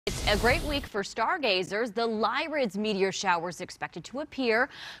A great week for stargazers. The Lyrids meteor shower is expected to appear,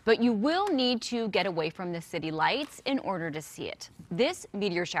 but you will need to get away from the city lights in order to see it. This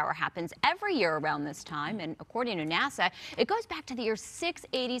meteor shower happens every year around this time, and according to NASA, it goes back to the year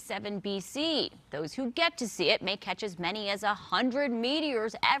 687 BC. Those who get to see it may catch as many as 100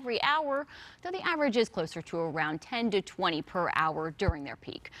 meteors every hour, though the average is closer to around 10 to 20 per hour during their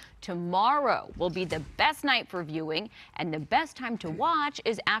peak. Tomorrow will be the best night for viewing, and the best time to watch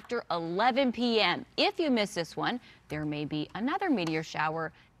is after 11 p.m. If you miss this one, there may be another meteor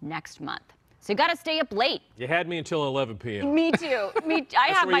shower next month. So you got to stay up late. You had me until 11 p.m. Me too. I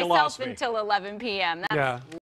have myself until 11 p.m. That's